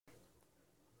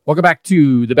Welcome back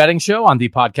to the betting show on the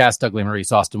podcast. Doug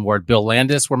Lesmerises, Austin Ward, Bill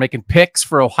Landis. We're making picks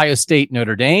for Ohio State,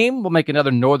 Notre Dame. We'll make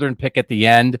another Northern pick at the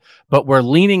end, but we're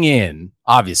leaning in,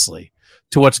 obviously,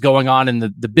 to what's going on in the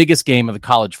biggest game of the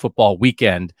college football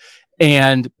weekend.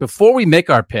 And before we make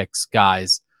our picks,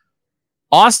 guys,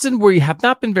 Austin, we have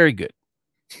not been very good.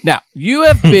 Now, you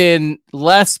have been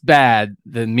less bad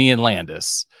than me and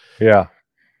Landis. Yeah.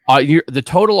 The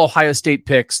total Ohio State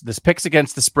picks, this picks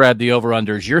against the spread, the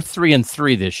over-unders, you're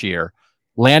 3-3 this year.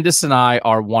 Landis and I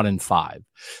are 1-5.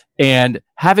 And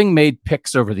having made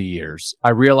picks over the years,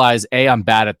 I realize, A, I'm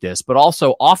bad at this, but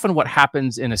also often what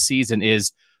happens in a season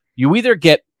is you either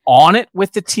get on it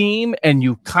with the team and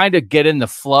you kind of get in the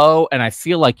flow, and I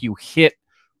feel like you hit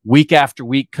week after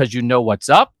week because you know what's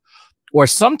up, or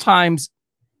sometimes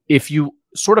if you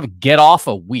sort of get off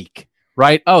a week,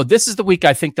 right? Oh, this is the week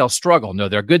I think they'll struggle. No,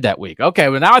 they're good that week. Okay,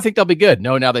 well, now I think they'll be good.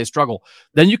 No, now they struggle.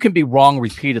 Then you can be wrong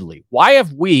repeatedly. Why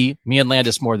have we, me and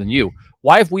Landis more than you,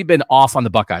 why have we been off on the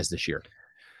Buckeyes this year?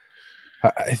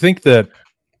 I think that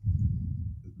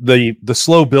the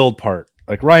slow build part,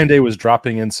 like Ryan Day was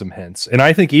dropping in some hints. And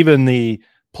I think even the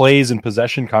plays and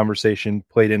possession conversation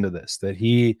played into this, that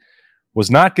he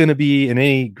was not going to be in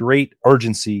any great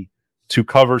urgency to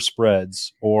cover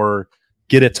spreads or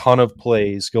get a ton of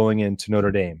plays going into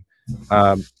Notre Dame.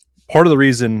 Part of the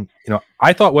reason,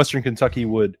 I thought Western Kentucky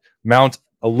would mount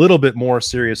a little bit more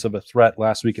serious of a threat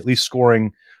last week, at least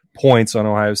scoring points on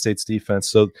Ohio State's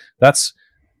defense. So that's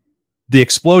the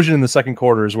explosion in the second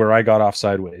quarter is where I got off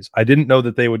sideways. I didn't know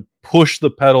that they would push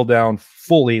the pedal down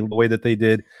fully the way that they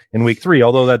did in week 3,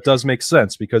 although that does make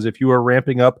sense because if you are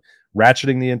ramping up,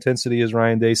 ratcheting the intensity, as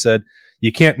Ryan Day said,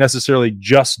 you can't necessarily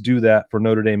just do that for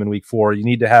Notre Dame in week 4. You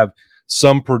need to have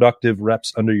some productive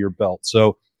reps under your belt.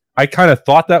 So I kind of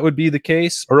thought that would be the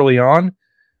case early on.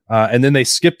 And then they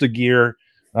skipped a gear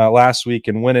last week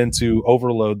and went into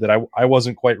overload that I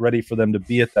wasn't quite ready for them to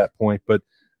be at that point. But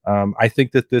I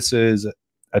think that this is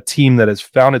a team that has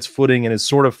found its footing and is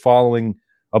sort of following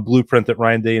a blueprint that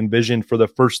Ryan Day envisioned for the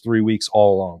first 3 weeks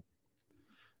all along.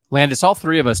 Landis, all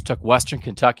three of us took Western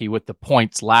Kentucky with the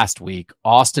points last week.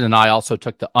 Austin and I also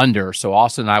took the under, so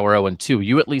Austin and I were 0-2.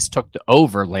 You at least took the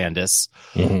over, Landis.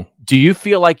 Mm-hmm. Do you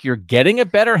feel like you're getting a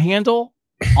better handle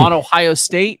on Ohio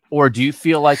State, or do you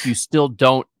feel like you still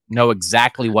don't know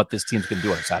exactly what this team's going to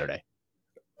do on Saturday?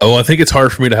 Oh, I think it's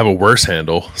hard for me to have a worse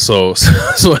handle. So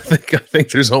I think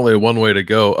there's only one way to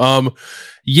go.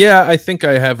 Yeah, I think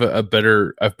I have a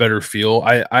better feel.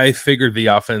 I figured the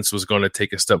offense was going to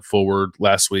take a step forward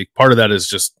last week. Part of that is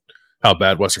just how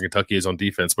bad Western Kentucky is on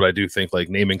defense, but I do think like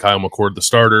naming Kyle McCord the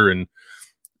starter and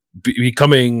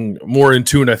becoming more in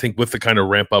tune, I think, with the kind of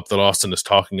ramp up that Austin is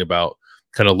talking about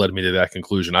kind of led me to that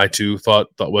conclusion. I too thought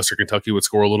Western Kentucky would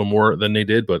score a little more than they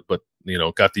did, but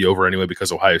got the over anyway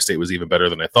because Ohio State was even better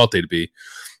than I thought they'd be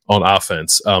on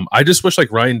offense. I just wish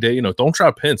like Ryan Day, don't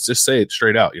drop hints, just say it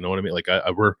straight out. You know what I mean? Like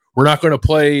we're not going to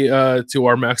play to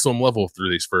our maximum level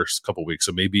through these first couple weeks.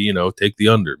 So maybe, take the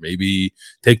under, maybe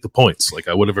take the points. Like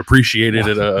I would have appreciated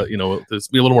it. Let's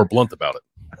be a little more blunt about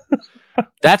it.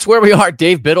 That's where we are.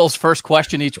 Dave Biddle's first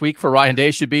question each week for Ryan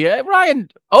Day should be, hey, Ryan,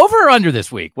 over or under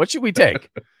this week? What should we take?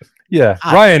 Yeah.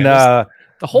 Ryan, the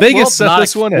whole Vegas set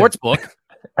this one sports book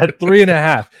at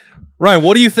 3.5. Ryan,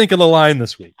 what do you think of the line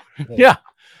this week? Yeah.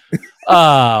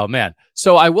 Oh, man.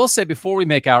 So I will say before we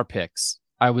make our picks,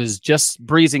 I was just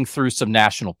breezing through some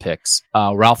national picks.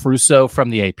 Ralph Russo from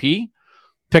the AP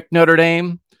picked Notre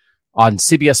Dame. On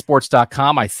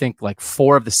CBSSports.com, I think like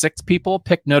 4 of the 6 people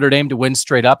picked Notre Dame to win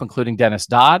straight up, including Dennis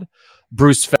Dodd.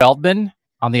 Bruce Feldman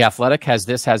on The Athletic has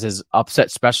his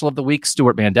upset special of the week.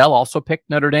 Stuart Mandel also picked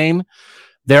Notre Dame.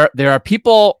 There are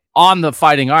people on the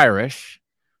Fighting Irish,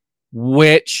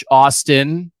 which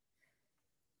Austin,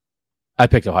 I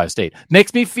picked Ohio State.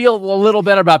 Makes me feel a little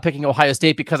better about picking Ohio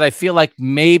State because I feel like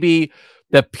maybe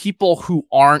the people who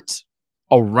aren't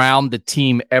around the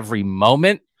team every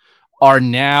moment are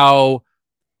now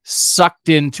sucked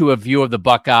into a view of the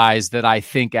Buckeyes that I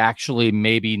think actually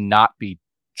maybe not be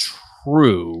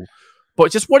true.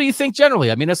 But just what do you think generally?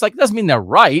 I mean, it's like, it doesn't mean they're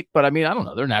right, but I mean, I don't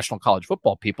know. They're national college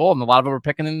football people, and a lot of them are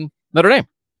picking in Notre Dame.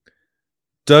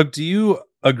 Doug, do you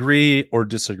agree or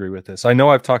disagree with this? I know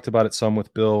I've talked about it some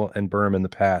with Bill and Berm in the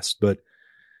past, but,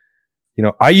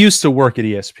 I used to work at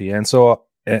ESPN, so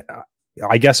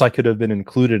I guess I could have been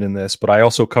included in this, but I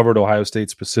also covered Ohio State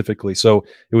specifically. So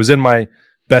it was in my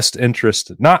best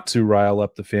interest not to rile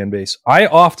up the fan base. I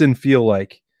often feel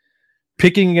like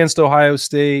picking against Ohio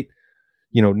State,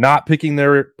 not picking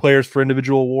their players for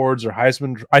individual awards or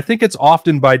Heisman, I think it's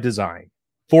often by design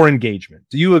for engagement.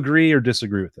 Do you agree or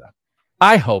disagree with that?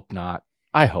 I hope not.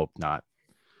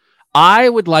 I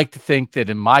would like to think that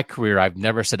in my career, I've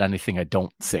never said anything I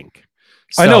don't think.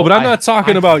 I know, but I'm not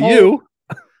talking about you.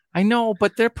 I know,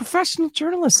 but they're professional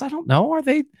journalists. I don't know. Are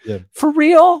they for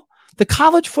real? The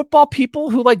college football people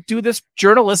who like do this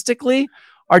journalistically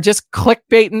are just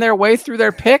clickbaiting their way through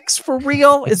their picks for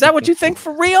real? Is that what you think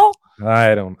for real?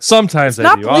 I don't. Sometimes it's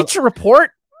not Bleacher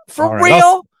Report for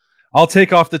real. I'll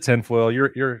take off the tinfoil.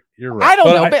 You're right. I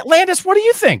don't know, but Landis, what do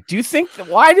you think? Do you think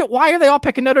why are they all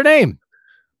picking Notre Dame?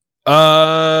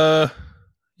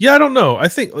 Yeah, I don't know. I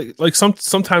think like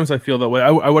sometimes I feel that way.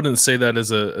 I wouldn't say that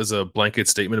as a blanket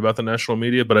statement about the national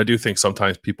media, but I do think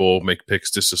sometimes people make picks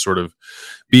just to sort of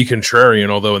be contrarian.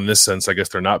 Although in this sense, I guess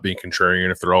they're not being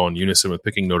contrarian if they're all in unison with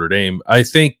picking Notre Dame. I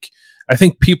think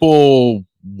people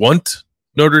want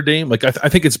Notre Dame. Like I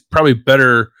think it's probably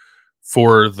better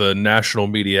for the national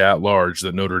media at large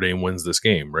that Notre Dame wins this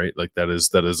game, right? Like that is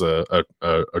a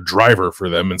driver for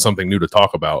them and something new to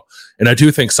talk about. And I do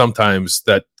think sometimes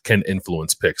that can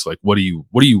influence picks. Like what do you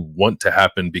want to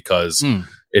happen because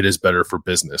it is better for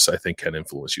business, I think can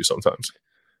influence you sometimes.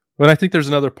 But I think there's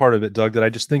another part of it, Doug, that I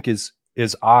just think is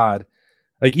odd.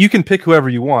 Like you can pick whoever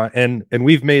you want, and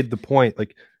we've made the point,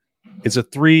 like it's a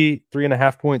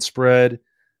 3.5 point spread.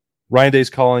 Ryan Day's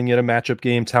calling it a matchup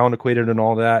game, talent equated and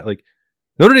all that. Like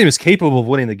Notre Dame is capable of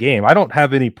winning the game. I don't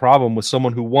have any problem with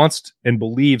someone who wants and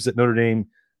believes that Notre Dame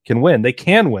can win. They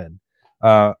can win.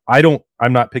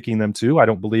 I'm not picking them to. I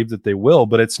don't believe that they will,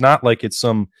 but it's not like it's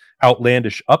some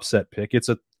outlandish upset pick. It's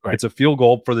a field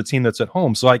goal for the team that's at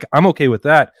home. So I'm okay with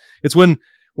that. It's when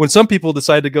some people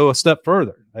decide to go a step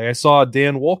further. Like I saw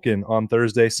Dan Wolkin on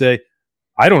Thursday say,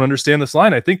 I don't understand this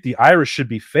line. I think the Irish should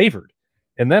be favored.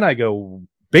 And then I go,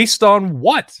 based on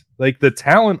what? Like the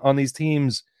talent on these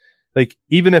teams, like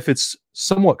even if it's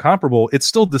somewhat comparable, it's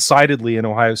still decidedly in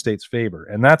Ohio State's favor.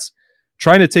 And that's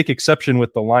trying to take exception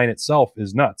with the line itself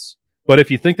is nuts. But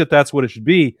if you think that that's what it should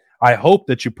be, I hope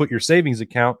that you put your savings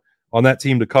account on that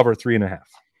team to cover 3.5.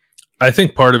 I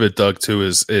think part of it, Doug, too,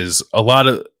 is a lot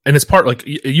of, and it's part like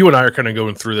you and I are kind of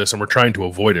going through this and we're trying to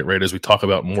avoid it, right? As we talk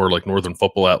about more like Northern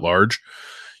football at large,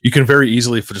 you can very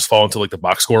easily just fall into like the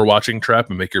box score watching trap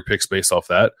and make your picks based off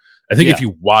that. I think if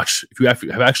you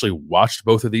have actually watched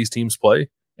both of these teams play,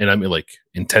 and I mean like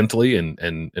intently and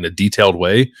in a detailed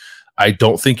way, I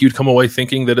don't think you'd come away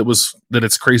thinking that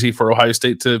it's crazy for Ohio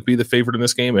State to be the favorite in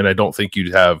this game, and I don't think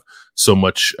you'd have so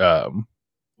much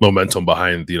momentum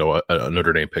behind a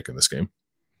Notre Dame pick in this game.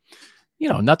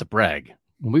 Not to brag,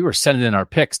 when we were sending in our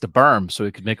picks to Berm so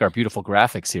we could make our beautiful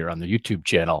graphics here on the YouTube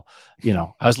channel,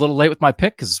 I was a little late with my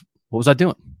pick because what was I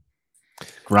doing?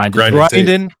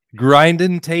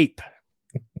 Grinding tape.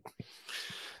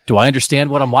 Do I understand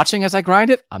what I'm watching as I grind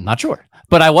it? I'm not sure.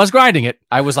 But I was grinding it.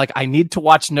 I was like, I need to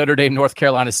watch Notre Dame, North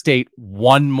Carolina State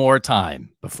one more time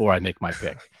before I make my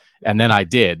pick. And then I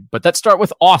did. But let's start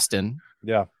with Austin.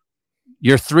 Yeah.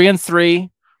 You're 3-3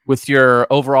 with your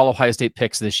overall Ohio State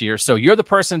picks this year. So you're the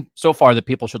person so far that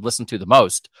people should listen to the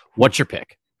most. What's your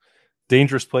pick?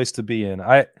 Dangerous place to be in.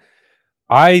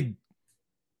 I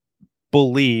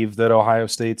believe that Ohio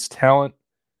State's talent,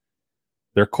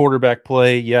 their quarterback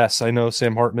play, yes, I know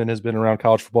Sam Hartman has been around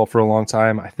college football for a long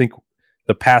time. I think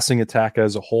the passing attack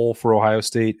as a whole for Ohio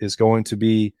State is going to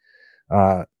be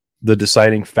the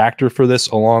deciding factor for this,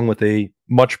 along with a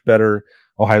much better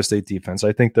Ohio State defense.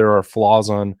 I think there are flaws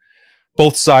on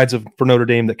both sides for Notre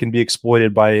Dame that can be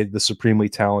exploited by the supremely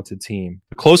talented team.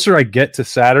 The closer I get to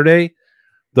Saturday,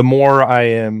 the more I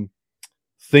am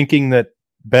thinking that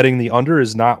betting the under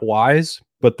is not wise.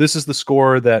 But this is the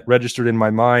score that registered in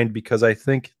my mind because I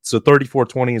think so.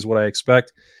 34-20 is what I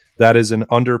expect. That is an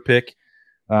under pick,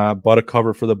 but a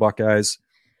cover for the Buckeyes.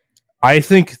 I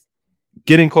think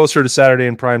getting closer to Saturday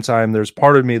in prime time, there's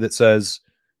part of me that says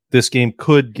this game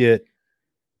could get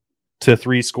to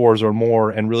 3 scores or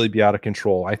more and really be out of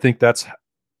control. I think that's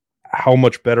how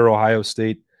much better Ohio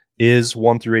State is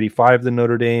 1-85 than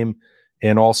Notre Dame,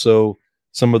 and also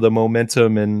some of the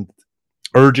momentum and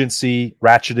urgency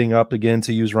ratcheting up again,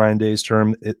 to use Ryan Day's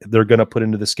term, they're going to put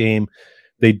into this game.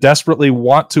 They desperately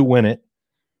want to win it.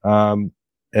 And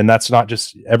that's not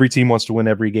just every team wants to win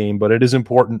every game, but it is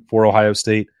important for Ohio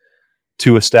State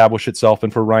to establish itself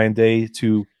and for Ryan Day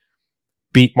to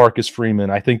beat Marcus Freeman.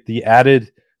 I think the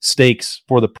added stakes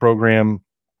for the program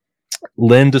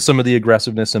lend to some of the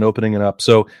aggressiveness and opening it up.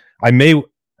 So I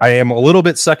am a little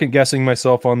bit second guessing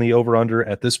myself on the over under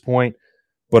at this point,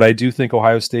 but I do think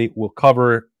Ohio State will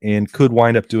cover and could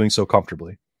wind up doing so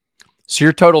comfortably. So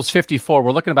your total's 54.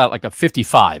 We're looking about like a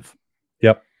 55.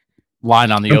 Yep.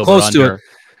 Line on the over close under. To it.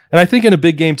 And I think in a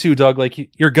big game too, Doug, like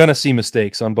you're going to see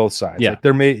mistakes on both sides. Yeah.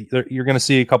 Like you're going to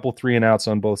see a couple 3 and outs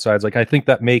on both sides. Like I think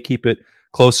that may keep it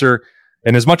closer.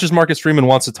 And as much as Marcus Freeman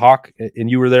wants to talk, and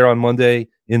you were there on Monday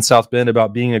in South Bend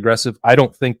about being aggressive, I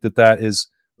don't think that is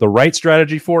the right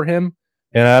strategy for him.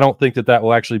 And I don't think that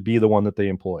will actually be the one that they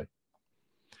employ.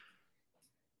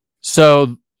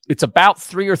 So it's about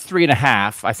 3 or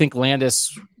 3.5. I think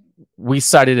Landis, we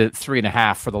cited it at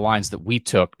 3.5 for the lines that we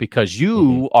took, because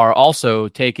you are also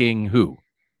taking who?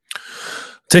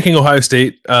 Taking Ohio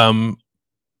State,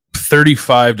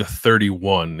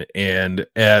 35-31. And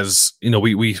as you know,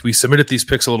 we submitted these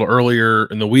picks a little earlier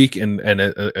in the week, and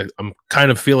I'm kind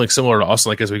of feeling similar to Austin,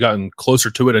 like as we gotten closer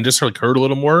to it and just heard a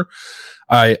little more,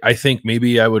 I think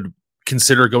maybe I would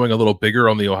consider going a little bigger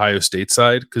on the Ohio State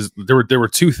side, because there were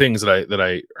two things that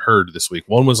I heard this week.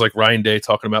 One was like Ryan Day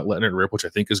talking about letting it rip, which I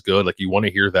think is good. Like, you want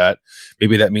to hear that.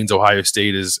 Maybe that means Ohio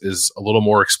State is a little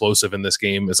more explosive in this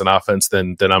game as an offense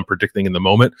than I'm predicting in the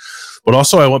moment. But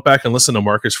also, I went back and listened to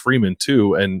Marcus Freeman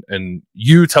too, and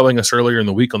you telling us earlier in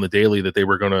the week on the daily that they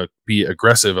were going to be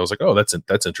aggressive. I was like, oh, that's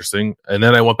interesting. And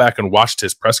then I went back and watched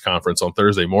his press conference on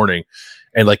Thursday morning.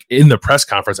 And like in the press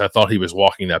conference, I thought he was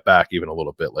walking that back even a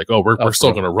little bit. Like, oh, we're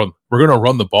still going to run. We're going to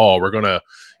run the ball. We're going to,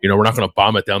 we're not going to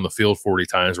bomb it down the field 40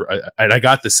 times. And I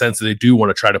got the sense that they do want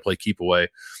to try to play keep away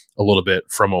a little bit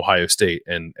from Ohio State.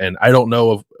 And I don't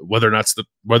know of whether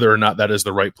or not that is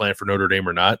the right plan for Notre Dame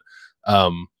or not.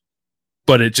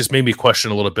 But it just made me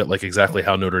question a little bit, like exactly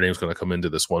how Notre Dame's going to come into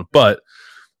this one. But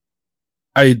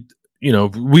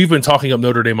we've been talking up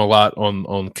Notre Dame a lot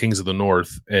on Kings of the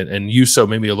North, and you so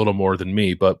maybe a little more than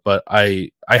me, but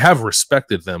I have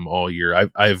respected them all year.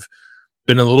 I've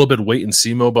been a little bit wait and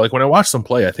see mode, but like when I watch them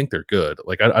play, I think they're good.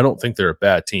 Like I don't think they're a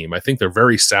bad team. I think they're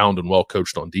very sound and well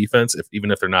coached on defense,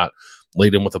 even if they're not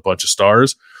laden with a bunch of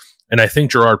stars. And I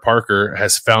think Gerard Parker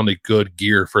has found a good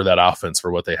gear for that offense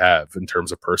for what they have in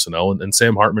terms of personnel. And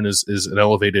Sam Hartman is an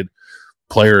elevated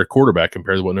player at quarterback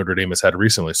compared to what Notre Dame has had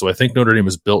recently. So I think Notre Dame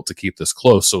is built to keep this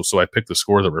close. So I picked the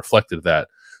score that reflected that.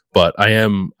 But I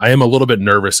am a little bit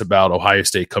nervous about Ohio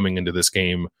State coming into this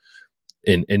game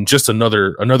in just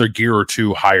another gear or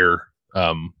two higher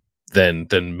than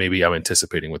maybe I'm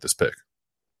anticipating with this pick.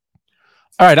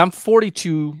 All right, I'm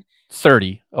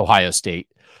 42-30 Ohio State.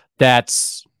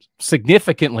 That's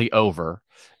significantly over,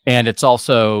 and it's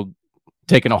also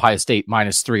taken Ohio State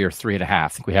 -3 or 3.5. I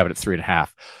think we have it at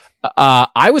 3.5.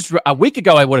 I was a week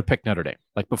ago, I would have picked Notre Dame.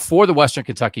 Like before the Western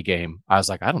Kentucky game, I was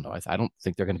like, I don't know. I don't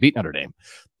think they're going to beat Notre Dame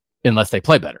unless they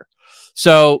play better.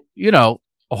 So,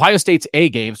 Ohio State's A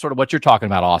game, sort of what you're talking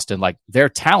about, Austin, like their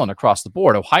talent across the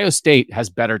board. Ohio State has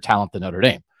better talent than Notre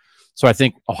Dame. So I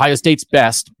think Ohio State's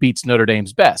best beats Notre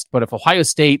Dame's best. But if Ohio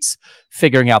State's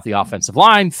figuring out the offensive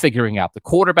line, figuring out the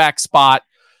quarterback spot,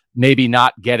 maybe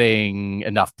not getting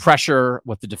enough pressure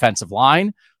with the defensive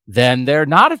line, then they're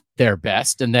not at their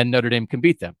best, and then Notre Dame can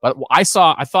beat them. But I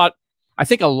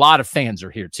think a lot of fans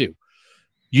are here too.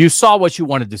 You saw what you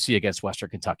wanted to see against Western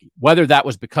Kentucky, whether that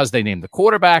was because they named the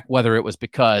quarterback, whether it was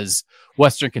because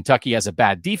Western Kentucky has a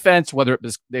bad defense, whether it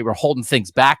was they were holding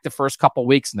things back the first couple of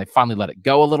weeks and they finally let it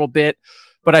go a little bit.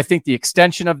 But I think the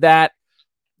extension of that,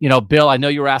 Bill, I know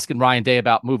you were asking Ryan Day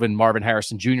about moving Marvin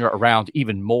Harrison Jr. around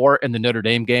even more in the Notre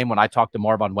Dame game. When I talked to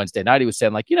Marv on Wednesday night, he was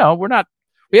saying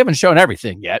we haven't shown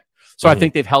everything yet. So I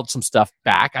think they've held some stuff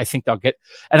back. I think they'll get,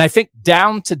 and I think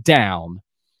down to down,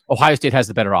 Ohio State has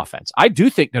the better offense. I do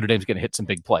think Notre Dame's going to hit some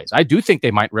big plays. I do think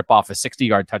they might rip off a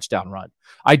 60-yard touchdown run.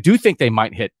 I do think they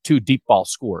might hit 2 deep ball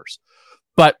scores.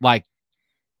 But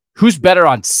who's better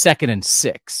on 2nd and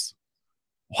 6?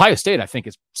 Ohio State, I think,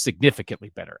 is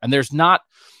significantly better. And there's not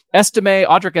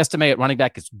Audric Estime at running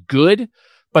back is good,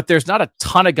 but there's not a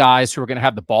ton of guys who are going to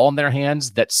have the ball in their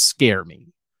hands that scare me.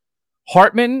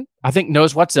 Hartman, I think,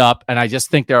 knows what's up, and I just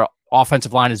think their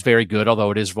offensive line is very good,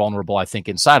 although it is vulnerable, I think,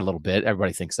 inside a little bit.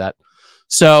 Everybody thinks that.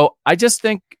 So I just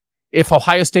think if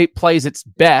Ohio State plays its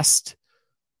best,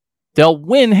 they'll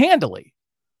win handily.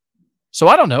 So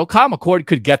I don't know. Kyle McCord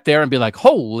could get there and be like,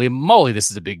 holy moly,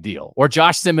 this is a big deal. Or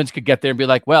Josh Simmons could get there and be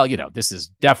like, well, this is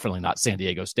definitely not San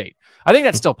Diego State. I think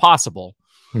that's still possible.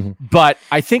 But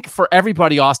I think for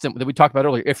everybody, Austin, that we talked about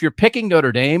earlier, if you're picking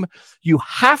Notre Dame, you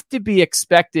have to be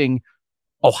expecting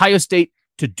Ohio State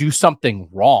to do something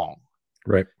wrong.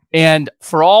 Right. And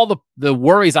for all the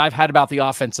worries I've had about the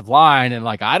offensive line, and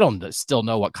I don't still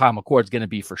know what Kyle McCord's going to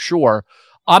be for sure,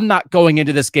 I'm not going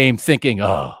into this game thinking,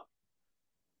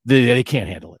 they can't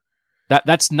handle it.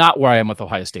 That's not where I am with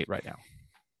Ohio State right now.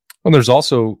 Well, there's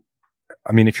also,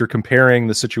 if you're comparing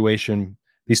the situation,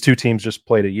 these two teams just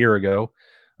played a year ago.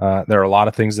 There are a lot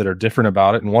of things that are different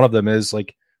about it. And one of them is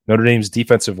Notre Dame's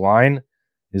defensive line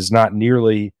is not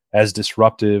nearly as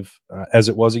disruptive as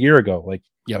it was a year ago.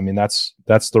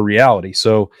 That's the reality.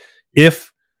 So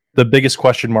if the biggest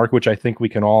question mark, which I think we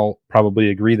can all probably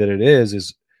agree that it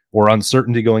is or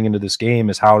uncertainty going into this game,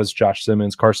 is how does Josh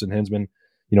Simmons, Carson Hinsman,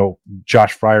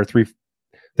 Josh Fryer,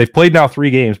 they've played now 3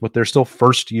 games, but they're still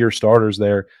first year starters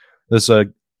there. This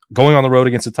going on the road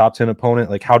against a top 10 opponent,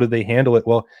 like how do they handle it?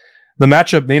 Well, the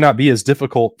matchup may not be as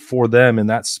difficult for them in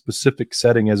that specific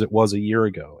setting as it was a year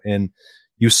ago. And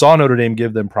you saw Notre Dame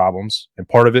give them problems, and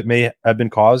part of it may have been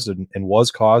caused and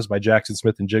was caused by Jackson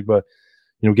Smith and Jigba,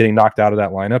 getting knocked out of that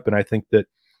lineup. And I think that,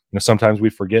 sometimes we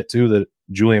forget too that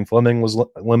Julian Fleming was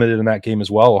limited in that game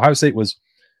as well. Ohio State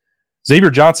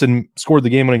Xavier Johnson scored the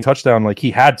game-winning touchdown like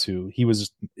he had to. He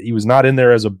was not in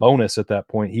there as a bonus at that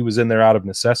point. He was in there out of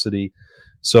necessity.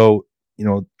 So,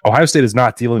 Ohio State is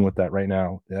not dealing with that right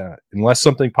now. Unless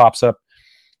something pops up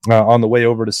on the way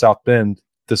over to South Bend,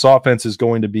 this offense is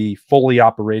going to be fully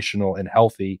operational and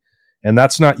healthy, and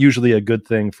that's not usually a good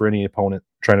thing for any opponent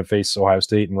trying to face Ohio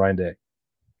State and Ryan Day.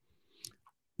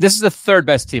 This is the 3rd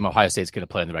best team Ohio State's going to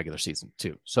play in the regular season,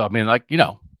 too. So, I mean,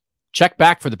 check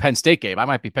back for the Penn State game. I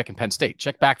might be picking Penn State.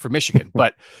 Check back for Michigan.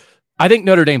 But I think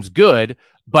Notre Dame's good.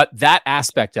 But that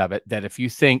aspect of it, that if you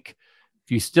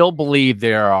still believe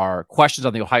there are questions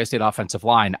on the Ohio State offensive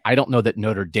line, I don't know that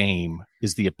Notre Dame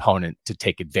is the opponent to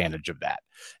take advantage of that.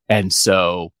 And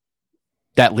so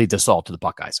that leads us all to the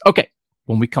Buckeyes. Okay,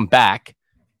 when we come back,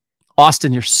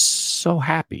 Austin, you're so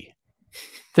happy.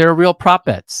 There are real prop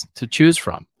bets to choose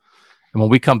from. And when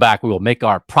we come back, we will make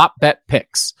our prop bet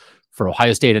picks for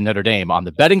Ohio State and Notre Dame on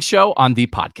the betting show on the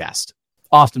podcast.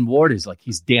 Austin Ward is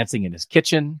he's dancing in his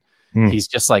kitchen. He's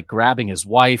just grabbing his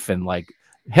wife and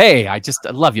hey, I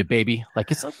love you, baby.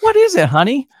 What is it,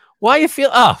 honey? Why you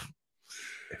feel?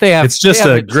 It's just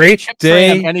a great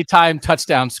day. Anytime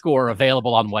touchdown score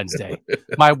available on Wednesday.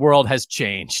 My world has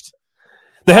changed.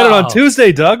 They had it on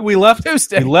Tuesday, Doug. We left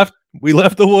Tuesday. We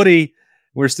left the Woody.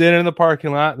 We're standing in the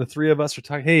parking lot. The 3 of us are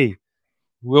talking. Hey,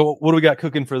 what do we got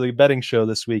cooking for the betting show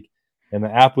this week? And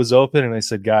the app was open, and I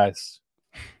said, guys,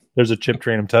 there's a Chip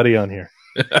Trainum Tutty on here.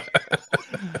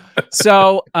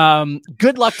 So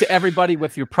good luck to everybody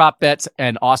with your prop bets,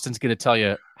 and Austin's going to tell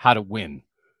you how to win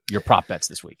your prop bets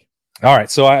this week. All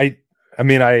right. So I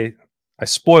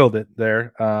spoiled it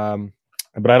there,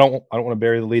 but I don't want to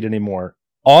bury the lead anymore.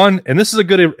 And this is a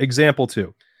good example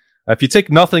too. If you take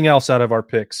nothing else out of our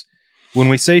picks, when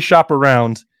we say shop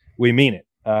around, we mean it.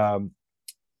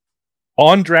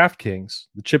 On DraftKings,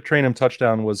 the Chip Trainum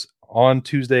touchdown was on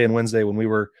Tuesday and Wednesday when we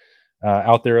were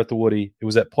out there at the Woody. It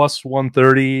was at plus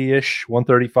 130-ish,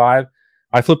 135.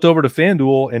 I flipped over to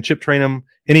FanDuel, and Chip Trainum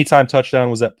anytime touchdown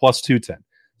was at plus 210.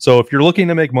 So if you're looking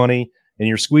to make money and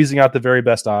you're squeezing out the very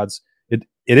best odds,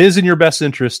 it is in your best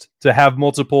interest to have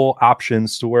multiple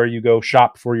options to where you go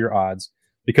shop for your odds,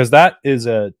 because that is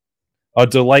a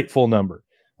delightful number.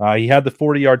 He had the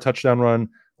 40-yard touchdown run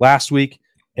last week,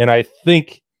 and I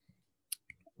think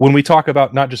when we talk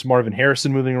about not just Marvin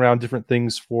Harrison moving around different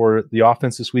things for the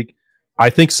offense this week,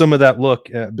 I think some of that look,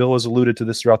 Bill has alluded to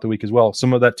this throughout the week as well,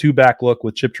 some of that 2-back look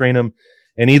with Chip Trainum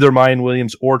and either Mayan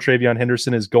Williams or Travion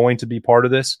Henderson is going to be part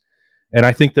of this. And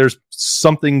I think there's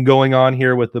something going on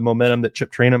here with the momentum that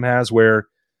Chip Trainum has, where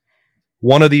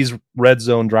one of these red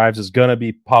zone drives is going to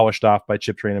be polished off by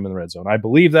Chip Trainum in the red zone. I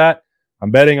believe that.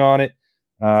 I'm betting on it.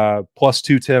 Plus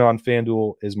 210 on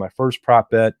FanDuel is my first prop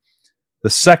bet. The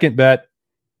second bet,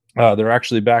 they're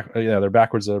actually back. They're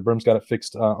backwards. Brim's got it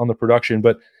fixed on the production,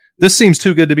 but this seems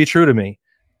too good to be true to me.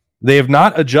 They have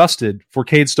not adjusted for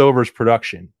Cade Stover's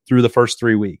production through the first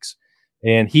 3 weeks.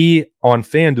 And he on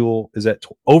FanDuel is at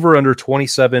over under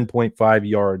 27.5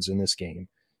 yards in this game.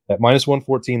 At minus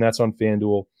 114, that's on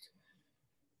FanDuel.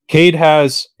 Cade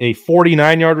has a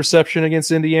 49-yard reception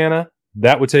against Indiana.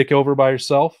 That would take over by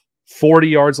yourself. 40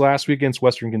 yards last week against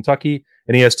Western Kentucky.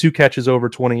 And he has 2 catches over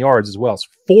 20 yards as well. So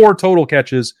 4 total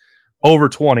catches over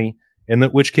 20, in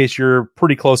which case you're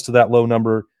pretty close to that low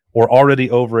number or already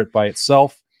over it by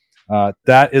itself.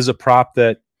 That is a prop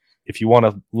that if you want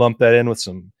to lump that in with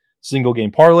some single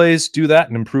game parlays, do that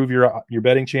and improve your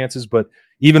betting chances. But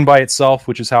even by itself,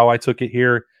 which is how I took it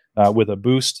here, with a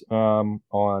boost on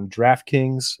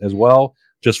DraftKings as well,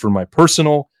 just for my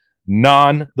personal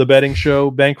the betting show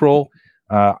bankroll,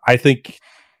 I think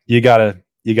you gotta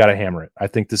hammer it. I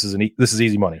think this is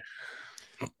easy money.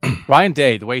 Ryan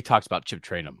Day, the way he talks about Chip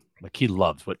Trainum, he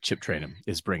loves what Chip Trainum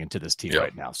is bringing to this team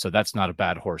right now. So that's not a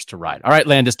bad horse to ride. All right,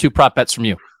 Landis, 2 prop bets from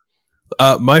you.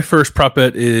 My first prop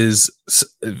bet is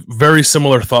very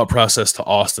similar thought process to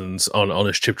Austin's on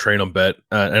his Chip Trainum bet.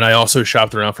 And I also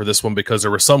shopped around for this one because there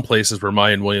were some places where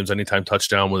Mayan Williams anytime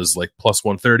touchdown was like plus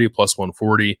 130, plus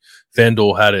 140.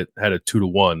 FanDuel had it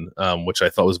 2-1, which I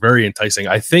thought was very enticing.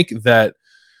 I think that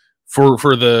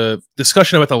for the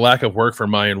discussion about the lack of work for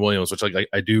Mayan Williams, which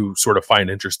I do sort of find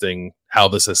interesting how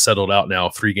this has settled out now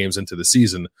 3 games into the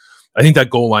season. I think that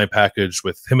goal line package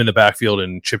with him in the backfield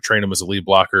and Chip Trainum as a lead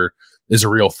blocker is a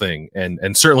real thing.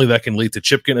 And certainly that can lead to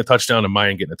Chip getting a touchdown and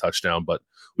Mayan getting a touchdown. But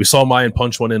we saw Mayan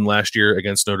punch one in last year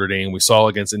against Notre Dame. We saw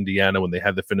against Indiana when they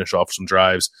had to finish off some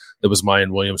drives. That was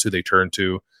Mayan Williams who they turned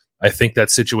to. I think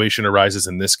that situation arises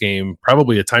in this game,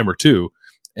 probably a time or two.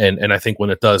 And I think when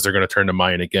it does, they're going to turn to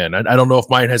Mayan again. I don't know if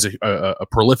Mayan has a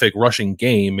prolific rushing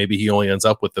game. Maybe he only ends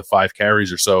up with the 5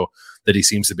 carries or so that he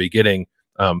seems to be getting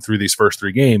through these first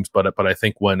 3 games. But I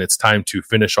think when it's time to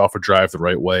finish off a drive the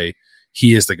right way,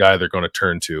 he is the guy they're going to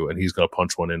turn to, and he's going to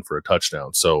punch one in for a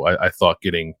touchdown. So I thought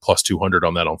getting plus 200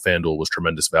 on that on FanDuel was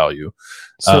tremendous value.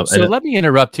 So let me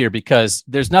interrupt here, because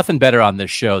there's nothing better on this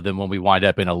show than when we wind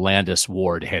up in a Landis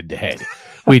Ward head-to-head.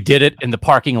 We did it in the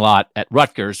parking lot at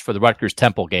Rutgers for the Rutgers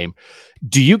Temple game.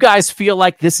 Do you guys feel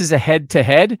like this is a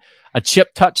head-to-head, a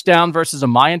Chip touchdown versus a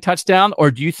Mayan touchdown,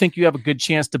 or do you think you have a good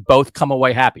chance to both come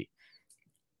away happy?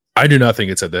 I do not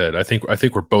think it's at the head. I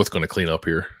think we're both going to clean up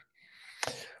here.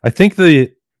 I think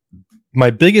my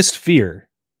biggest fear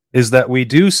is that we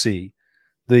do see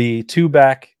the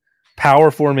 2-back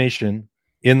power formation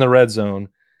in the red zone,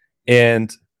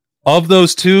 and of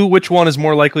those 2, which one is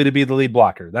more likely to be the lead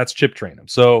blocker? That's Chip Trainum.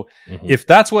 So if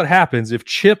that's what happens, if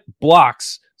Chip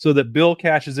blocks so that Bill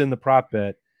cashes in the prop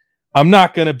bet, I'm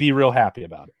not going to be real happy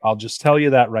about it. I'll just tell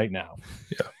you that right now.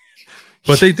 Yeah.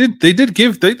 But they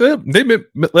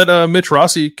let Mitch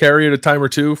Rossi carry it a time or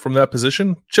two from that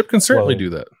position. Chip can certainly do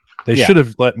that. They should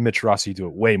have let Mitch Rossi do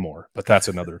it way more, but that's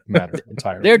another matter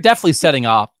entirely. They're definitely setting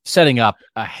up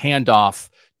a handoff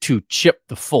to Chip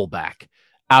the fullback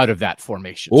out of that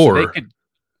formation. Or,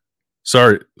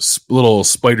 little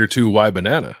Spider 2 Y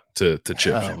banana to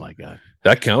Chip. Oh my God,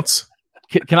 that counts.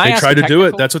 Can I? They tried to do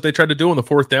it. That's what they tried to do on the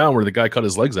 4th down, where the guy cut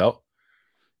his legs out.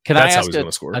 That's I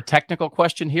ask a technical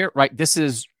question here? Right, this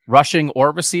is rushing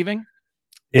or receiving?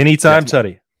 Anytime,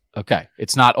 Tutty. Okay,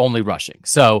 it's not only rushing.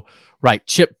 So, right,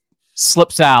 Chip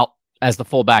slips out as the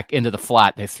fullback into the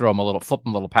flat. They flip him a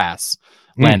little pass.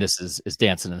 Landis is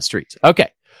dancing in the streets. Okay,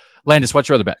 Landis, what's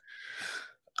your other bet?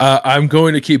 I'm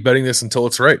going to keep betting this until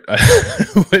it's right.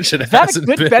 Which it is that a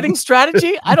good betting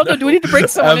strategy? I don't know. Do we need to bring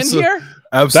someone in here?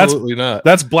 Absolutely not.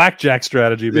 That's blackjack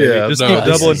strategy, baby. Yeah, just keep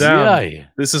doubling down. Yeah.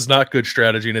 This is not good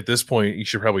strategy, and at this point, you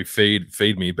should probably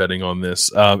fade me betting on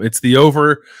this. It's the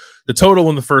over, the total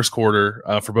in the first quarter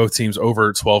for both teams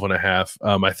over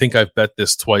 12.5. I think I've bet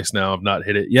this twice now. I've not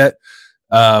hit it yet.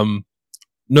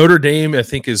 Notre Dame, I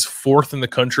think, is 4th in the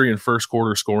country in first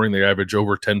quarter scoring. They average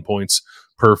over 10 points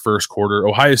per first quarter.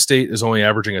 Ohio State is only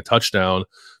averaging a touchdown,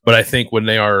 but I think when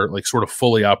they are like sort of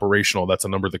fully operational, that's a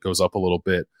number that goes up a little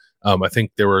bit. I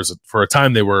think there was, for a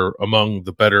time, they were among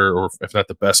the better, or if not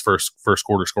the best, first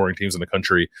quarter scoring teams in the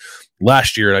country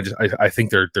last year. And I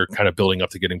think they're kind of building up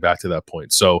to getting back to that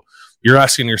point. So you're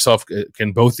asking yourself,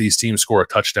 can both these teams score a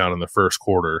touchdown in the first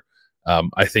quarter?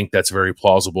 I think that's very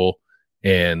plausible,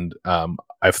 and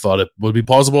I've thought it would be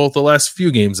plausible the last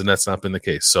few games, and that's not been the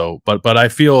case. So, but I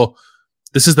feel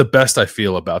this is the best I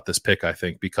feel about this pick. I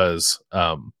think because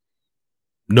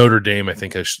Notre Dame, I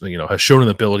think, has shown an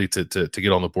ability to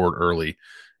get on the board early,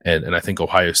 and I think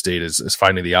Ohio State is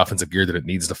finding the offensive gear that it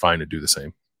needs to find to do the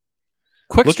same.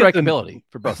 Quick strike ability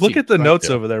for both. Look at the notes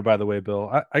over there, by the way, Bill.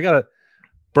 I got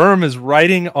Berm is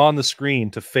writing on the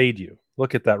screen to fade you.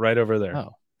 Look at that right over there.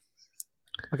 Oh,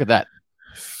 look at that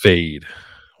fade.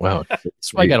 Wow,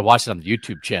 that's why you got to watch it on the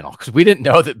YouTube channel, because we didn't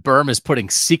know that Berm is putting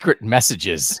secret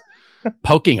messages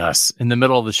poking us in the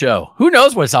middle of the show. Who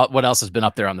knows what else has been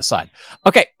up there on the side?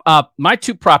 Okay, my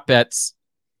 2 prop bets,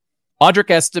 Audric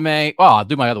Estime. Oh, I'll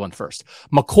do my other one first.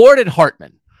 McCord and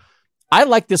Hartman. I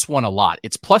like this one a lot.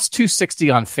 It's plus 260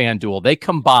 on FanDuel. They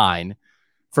combine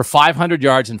for 500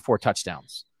 yards and 4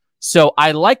 touchdowns. So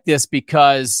I like this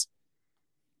because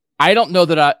I don't know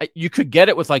that you could get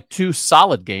it with like 2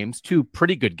 solid games, 2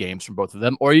 pretty good games from both of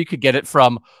them, or you could get it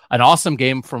from an awesome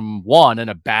game from one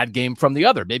and a bad game from the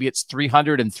other. Maybe it's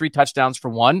 303 touchdowns for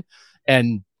one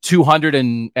and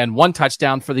 201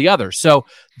 touchdown for the other. So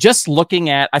just looking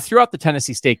at, I threw out the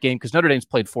Tennessee State game because Notre Dame's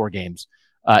played 4 games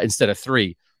instead of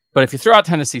 3. But if you throw out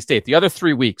Tennessee State, the other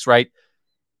 3 weeks, right?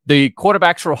 The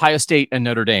quarterbacks for Ohio State and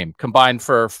Notre Dame combined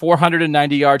for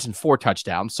 490 yards and 4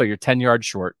 touchdowns. So you're 10 yards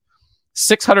short.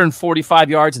 645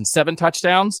 yards and 7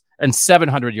 touchdowns, and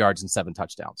 700 yards and 7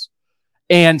 touchdowns.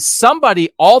 And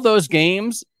all those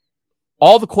games,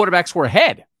 all the quarterbacks were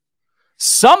ahead.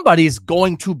 Somebody's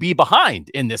going to be behind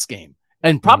in this game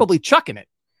and probably chucking it.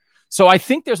 So I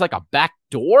think there's like a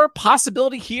backdoor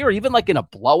possibility here, even like in a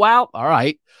blowout. All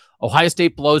right, Ohio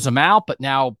State blows them out, but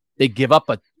now They give up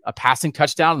a passing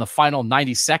touchdown in the final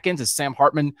 90 seconds as Sam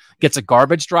Hartman gets a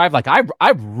garbage drive. Like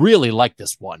I really like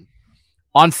this one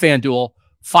on FanDuel.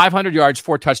 500 yards,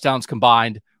 4 touchdowns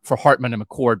combined for Hartman and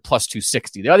McCord plus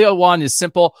 260. The other one is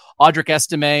simple. Audric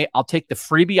Estime. I'll take the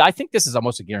freebie. I think this is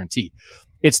almost a guarantee.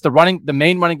 It's the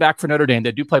main running back for Notre Dame.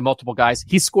 They do play multiple guys.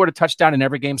 He's scored a touchdown in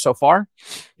every game so far.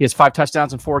 He has 5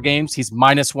 touchdowns in 4 games. He's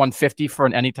minus 150 for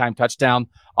an anytime touchdown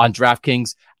on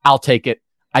DraftKings. I'll take it.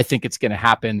 I think it's going to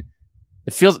happen.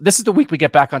 This is the week we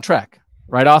get back on track,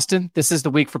 right, Austin? This is the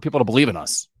week for people to believe in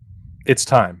us. It's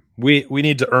time. We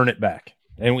need to earn it back,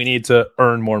 and we need to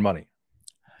earn more money.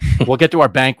 We'll get to our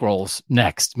bankrolls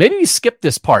next. Maybe you skip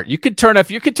this part. You could turn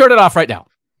it off right now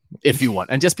if you want,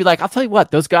 and just be like, I'll tell you what,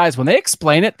 those guys, when they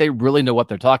explain it, they really know what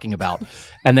they're talking about.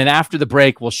 And then after the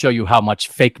break, we'll show you how much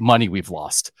fake money we've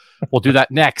lost. We'll do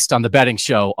that next on the betting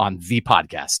show on the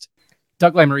podcast.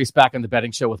 Doug Lesmerises back on the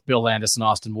betting show with Bill Landis and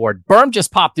Austin Ward. Berm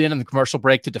just popped in the commercial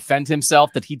break to defend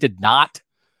himself that he did not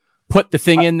put the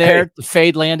thing in there to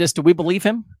fade Landis. Do we believe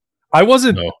him? I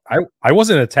wasn't. No. I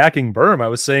wasn't attacking Berm. I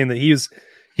was saying that he's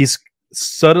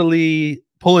subtly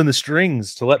pulling the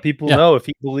strings to let people know if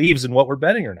he believes in what we're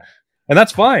betting or not. And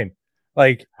that's fine.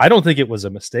 Like, I don't think it was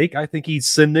a mistake. I think he's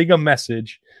sending a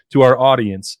message to our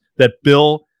audience that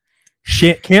Bill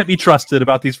can't be trusted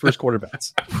about these first quarter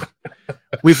bets.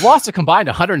 We've lost a combined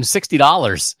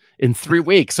 $160 in 3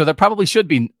 weeks. So there probably should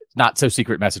be not so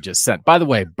secret messages sent. By the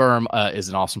way, Berm is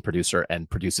an awesome producer and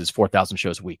produces 4,000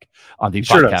 shows a week on the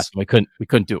podcast. We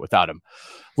couldn't do it without him.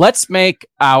 Let's make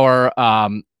our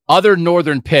other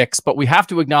Northern picks, but we have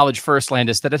to acknowledge first,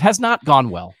 Landis, that it has not gone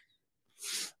well.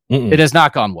 It has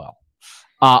not gone well.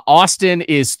 Austin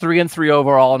is 3-3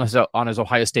 overall on his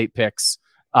Ohio State picks.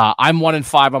 I'm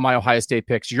 1-5 on my Ohio State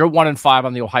picks. You're 1-5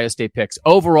 on the Ohio State picks.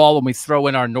 Overall, when we throw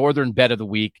in our Northern bet of the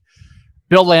week,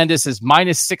 Bill Landis is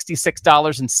minus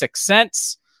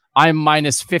 $66.06. I'm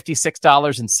minus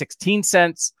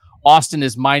 $56.16. Austin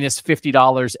is minus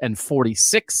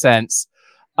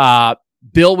 $50.46.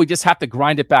 Bill, we just have to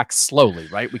grind it back slowly,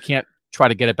 right? We can't try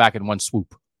to get it back in one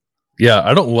swoop. Yeah,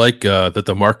 I don't like that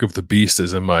the mark of the beast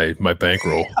is in my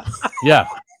bankroll. Yeah,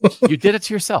 you did it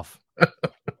to yourself.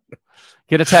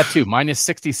 Get a tattoo, minus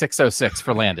 6606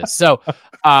 for Landis. So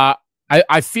I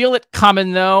feel it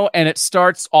coming, though, and it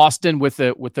starts, Austin, with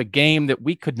a game that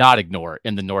we could not ignore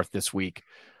in the North this week.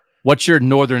 What's your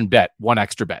Northern bet? One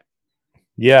extra bet.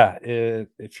 Yeah,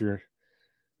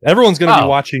 everyone's going to be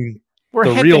watching. We're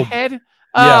the head real to head.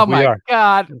 Oh my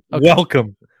God! Okay.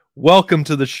 Welcome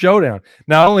to the showdown.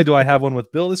 Not only do I have one with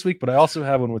Bill this week, but I also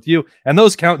have one with you, and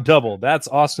those count double. That's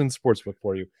Austin Sportsbook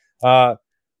for you.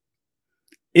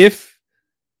 If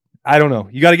I don't know,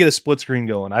 you got to get a split screen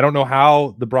going. I don't know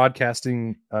how the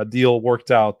broadcasting deal worked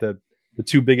out that the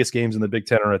 2 biggest games in the Big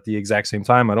Ten are at the exact same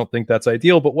time. I don't think that's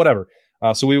ideal, but whatever.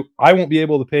 So I won't be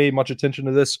able to pay much attention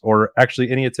to this, or actually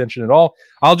any attention at all.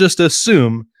 I'll just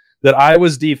assume that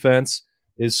Iowa's defense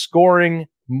is scoring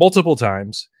multiple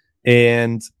times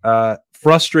and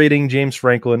frustrating James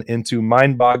Franklin into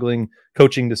mind-boggling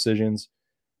coaching decisions.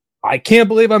 I can't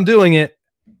believe I'm doing it,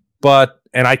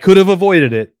 and I could have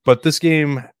avoided it, but this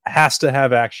game has to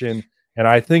have action, and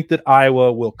I think that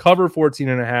Iowa will cover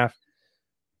 14.5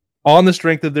 on the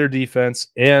strength of their defense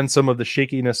and some of the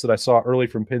shakiness that I saw early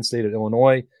from Penn State at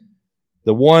Illinois.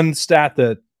 The one stat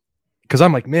that, because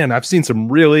I'm like, man, I've seen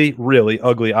some really, really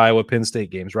ugly Iowa-Penn State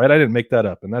games, right? I didn't make that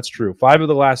up, and that's true. 5 of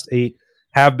the last 8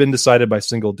 have been decided by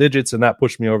single digits, and that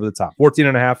pushed me over the top.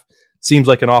 14.5 seems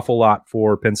like an awful lot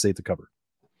for Penn State to cover.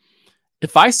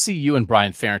 If I see you and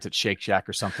Brian Ferentz at Shake Shack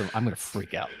or something, I'm going to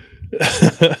freak out.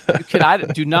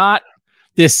 Do not,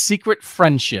 this secret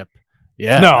friendship.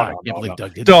 Yeah, no, I can't believe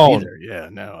Doug did that either. Yeah,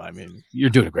 no, I mean,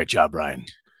 you're doing a great job, Brian.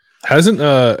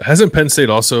 Hasn't Penn State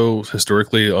also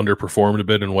historically underperformed a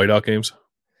bit in whiteout games?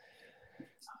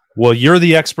 Well, you're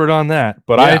the expert on that,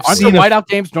 but I've seen the whiteout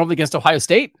games normally against Ohio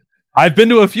State. I've been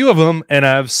to a few of them, and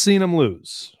I've seen them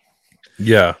lose.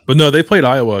 Yeah, but no, they played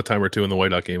Iowa a time or two in the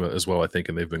whiteout game as well, I think,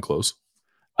 and they've been close.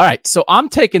 All right, so I'm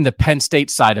taking the Penn State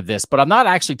side of this, but I'm not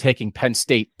actually taking Penn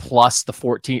State plus the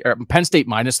 14, or Penn State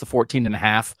minus the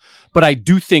 14.5. But I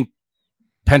do think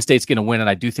Penn State's going to win, and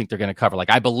I do think they're going to cover.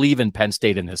 Like, I believe in Penn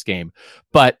State in this game,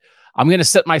 but I'm going to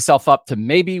set myself up to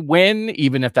maybe win,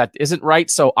 even if that isn't right.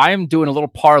 So I am doing a little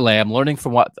parlay. I'm learning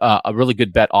from what a really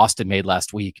good bet Austin made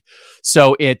last week.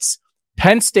 So it's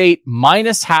Penn State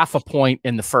minus half a point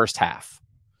in the first half.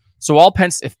 So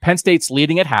if Penn State's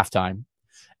leading at halftime,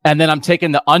 and then I'm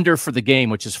taking the under for the game,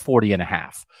 which is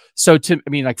 40.5. So like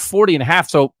 40.5.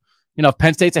 So, if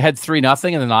Penn State's ahead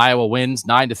 3-0 and then Iowa wins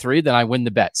 9-3, then I win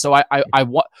the bet. So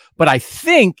but I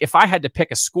think if I had to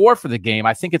pick a score for the game,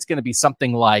 I think it's going to be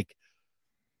something like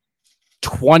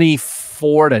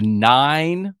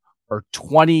 24-9 or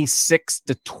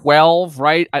 26-12,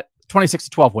 right?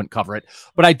 26-12 wouldn't cover it,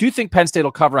 but I do think Penn State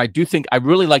will cover. I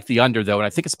really like the under though, and I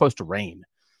think it's supposed to rain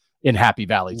in Happy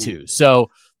Valley too. So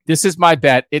this is my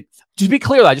bet. To be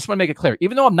clear, I just want to make it clear.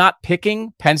 Even though I'm not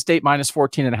picking Penn State minus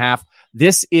 14.5,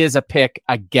 this is a pick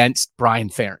against Brian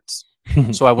Ferentz.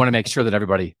 So I want to make sure that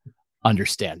everybody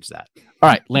understands that. All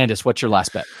right, Landis, what's your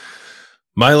last bet?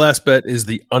 My last bet is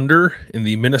the under in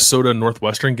the Minnesota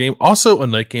Northwestern game. Also a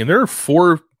night game. There are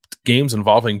 4 games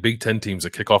involving Big Ten teams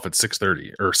that kick off at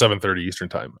 6:30 or 7:30 Eastern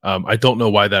time. I don't know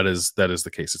why that is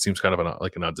the case. It seems kind of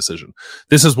an odd decision.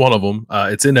 This is one of them.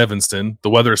 It's in Evanston.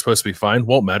 The weather is supposed to be fine.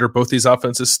 Won't matter. Both these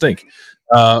offenses stink.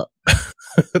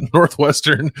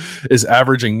 Northwestern is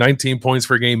averaging 19 points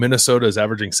per game. Minnesota is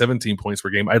averaging 17 points per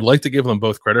game. I'd like to give them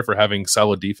both credit for having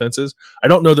solid defenses. I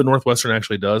don't know that Northwestern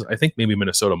actually does. I think maybe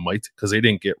Minnesota might, because they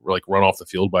didn't get run off the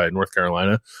field by North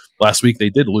Carolina last week. They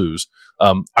did lose.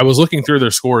 I was looking through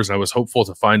their scores and I was hopeful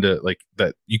to find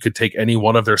that you could take any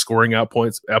one of their scoring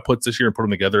outputs this year and put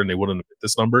them together and they wouldn't have hit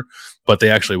this number, but they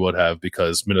actually would have,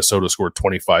 because Minnesota scored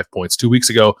 25 points 2 weeks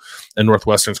ago and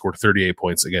Northwestern scored 38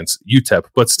 points against UTEP.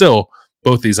 But still,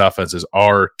 both these offenses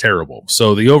are terrible.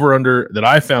 So the over-under that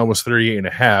I found was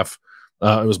 38.5.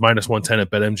 It was minus 110 at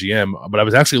BetMGM, but I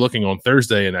was actually looking on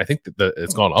Thursday, and I think that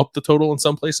it's gone up the total in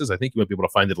some places. I think you might be able to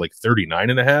find it like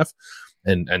 39.5,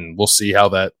 and we'll see how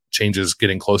that changes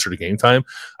getting closer to game time.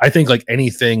 I think like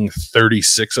anything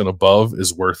 36 and above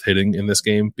is worth hitting in this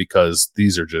game, because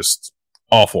these are just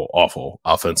awful, awful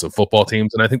offensive football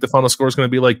teams, and I think the final score is going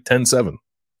to be like 10-7.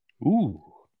 Ooh.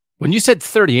 When you said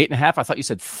 38.5, I thought you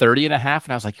said 30.5,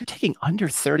 and I was like, you're taking under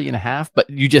 30.5, but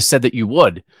you just said that you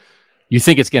would. You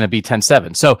think it's going to be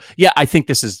 10-7. So yeah, I think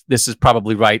this is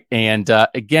probably right. And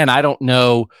again, I don't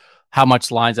know how much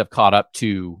lines have caught up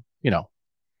to,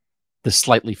 the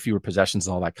slightly fewer possessions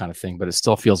and all that kind of thing, but it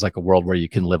still feels like a world where you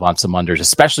can live on some unders,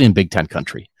 especially in Big Ten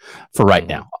country for right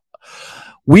now.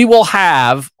 We will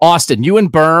have Austin, you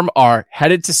and Berm are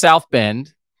headed to South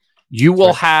Bend. You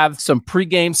will have some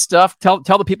pregame stuff. Tell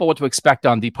the people what to expect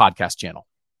on the podcast channel.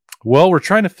 Well, we're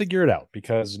trying to figure it out,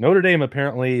 because Notre Dame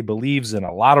apparently believes in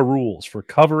a lot of rules for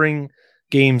covering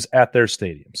games at their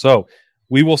stadium. So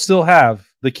we will still have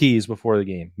the keys before the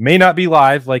game. May not be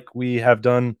live like we have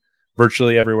done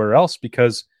virtually everywhere else,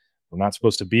 because we're not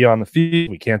supposed to be on the field.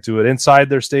 We can't do it inside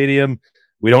their stadium.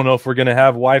 We don't know if we're going to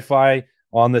have Wi-Fi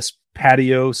on this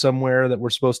patio somewhere that we're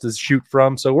supposed to shoot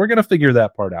from. So we're going to figure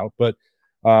that part out. But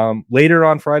later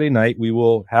on Friday night, we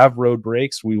will have road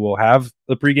breaks. We will have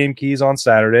the pregame keys on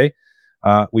Saturday.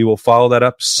 We will follow that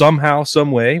up somehow,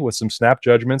 some way, with some snap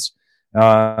judgments,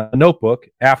 a notebook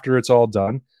after it's all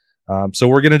done. So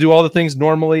we're going to do all the things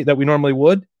that we normally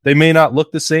would. They may not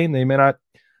look the same. They may not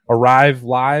arrive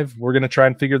live. We're going to try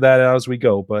and figure that out as we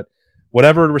go. But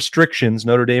whatever restrictions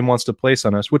Notre Dame wants to place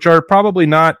on us, which are probably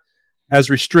not as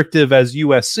restrictive as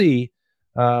USC,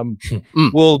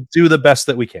 we'll do the best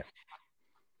that we can.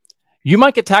 You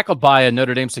might get tackled by a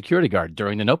Notre Dame security guard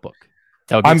during the notebook.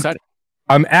 That would be exciting.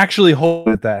 I'm actually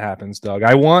hoping that happens, Doug.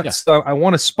 I want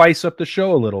to spice up the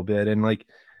show a little bit, and like,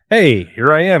 hey,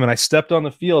 here I am, and I stepped on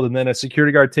the field, and then a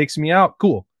security guard takes me out.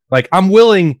 Cool. Like, I'm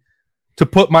willing to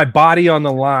put my body on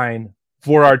the line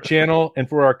for our channel and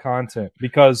for our content,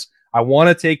 because I want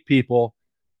to take people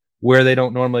where they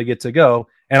don't normally get to go,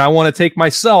 and I want to take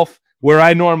myself where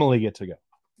I normally get to go.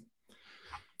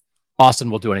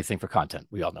 Austin will do anything for content.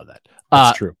 We all know that.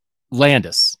 That's true.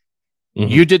 Landis,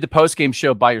 you did the post-game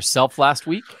show by yourself last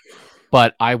week,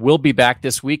 but I will be back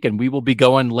this week, and we will be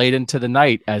going late into the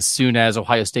night as soon as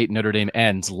Ohio State and Notre Dame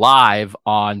ends, live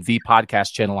on the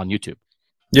podcast channel on YouTube.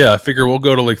 Yeah, I figure we'll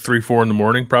go to like 3-4 in the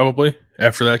morning probably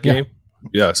after that game.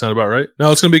 Yeah, sound about right?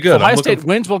 No, it's going to be good. Ohio State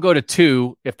wins, we'll go to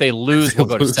 2. If they lose, we'll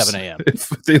go to 7 a.m. If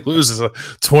they lose, it's a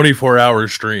 24-hour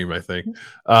stream, I think.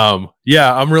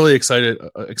 Yeah, I'm really excited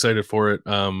for it.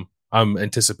 I'm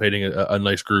anticipating a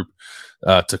nice group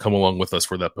to come along with us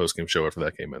for that post-game show after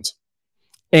that game ends.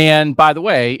 And by the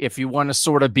way, if you want to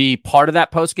sort of be part of that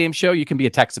post-game show, you can be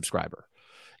a tech subscriber.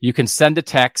 You can send a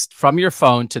text from your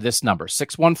phone to this number,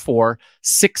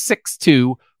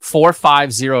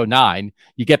 614-662-4509.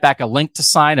 You get back a link to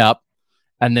sign up,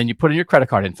 and then you put in your credit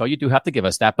card info. You do have to give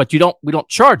us that, but we don't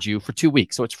charge you for 2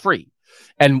 weeks, so it's free.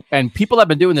 And people have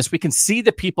been doing this. We can see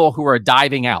the people who are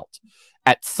diving out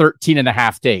at 13 and a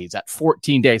half days, at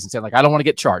 14 days, and say, like, I don't want to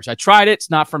get charged. I tried it. It's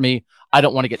not for me. I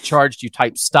don't want to get charged. You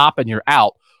type stop and you're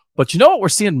out. But you know what we're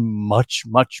seeing much,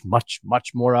 much, much,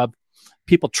 much more of?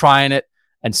 people trying it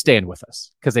and staying with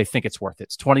us because they think it's worth it.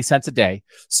 It's 20 cents a day.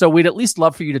 So we'd at least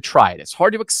love for you to try it. It's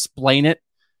hard to explain it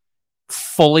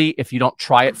fully if you don't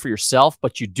try it for yourself,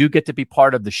 but you do get to be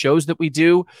part of the shows that we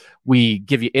do. We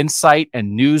give you insight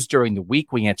and news during the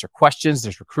week. We answer questions.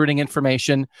 There's recruiting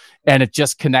information, and it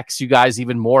just connects you guys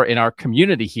even more in our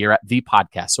community here at the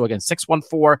podcast. So again,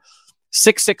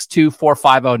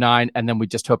 614-662-4509. And then we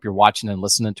just hope you're watching and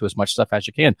listening to as much stuff as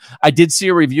you can. I did see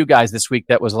a review, guys, this week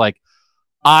that was like,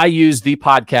 I use the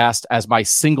podcast as my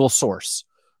single source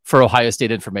for Ohio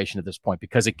State information at this point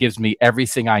because it gives me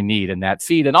everything I need in that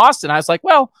feed. And Austin, I was like,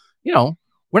 well,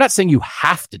 we're not saying you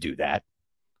have to do that,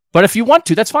 but if you want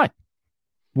to, that's fine.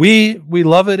 We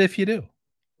love it if you do,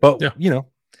 but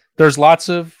there's lots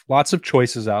of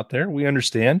choices out there. We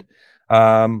understand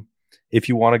if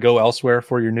you want to go elsewhere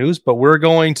for your news, but we're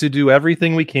going to do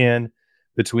everything we can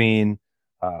between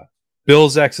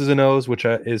Bill's X's and O's, which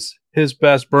is his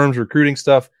best Berm's recruiting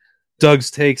stuff,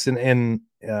 Doug's takes and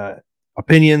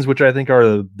opinions, which I think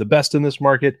are the best in this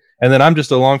market, and then I'm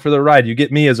just along for the ride. You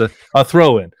get me as a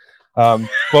throw-in, but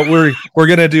we're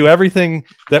going to do everything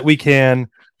that we can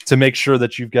to make sure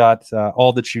that you've got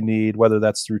all that you need, whether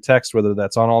that's through text, whether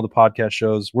that's on all the podcast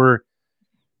shows. We're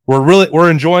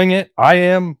enjoying it. I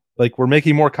am. Like, we're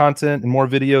making more content and more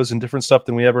videos and different stuff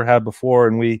than we ever had before,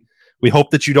 and we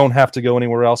hope that you don't have to go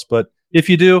anywhere else. But if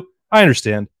you do, I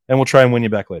understand, and we'll try and win you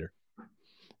back later.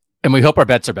 And we hope our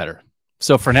bets are better.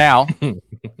 So for now,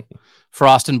 for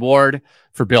Austin Ward,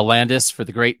 for Bill Landis, for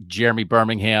the great Jeremy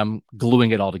Birmingham, gluing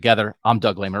it all together, I'm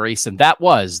Doug Lesmerises, and that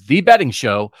was The Betting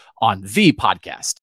Show on the podcast.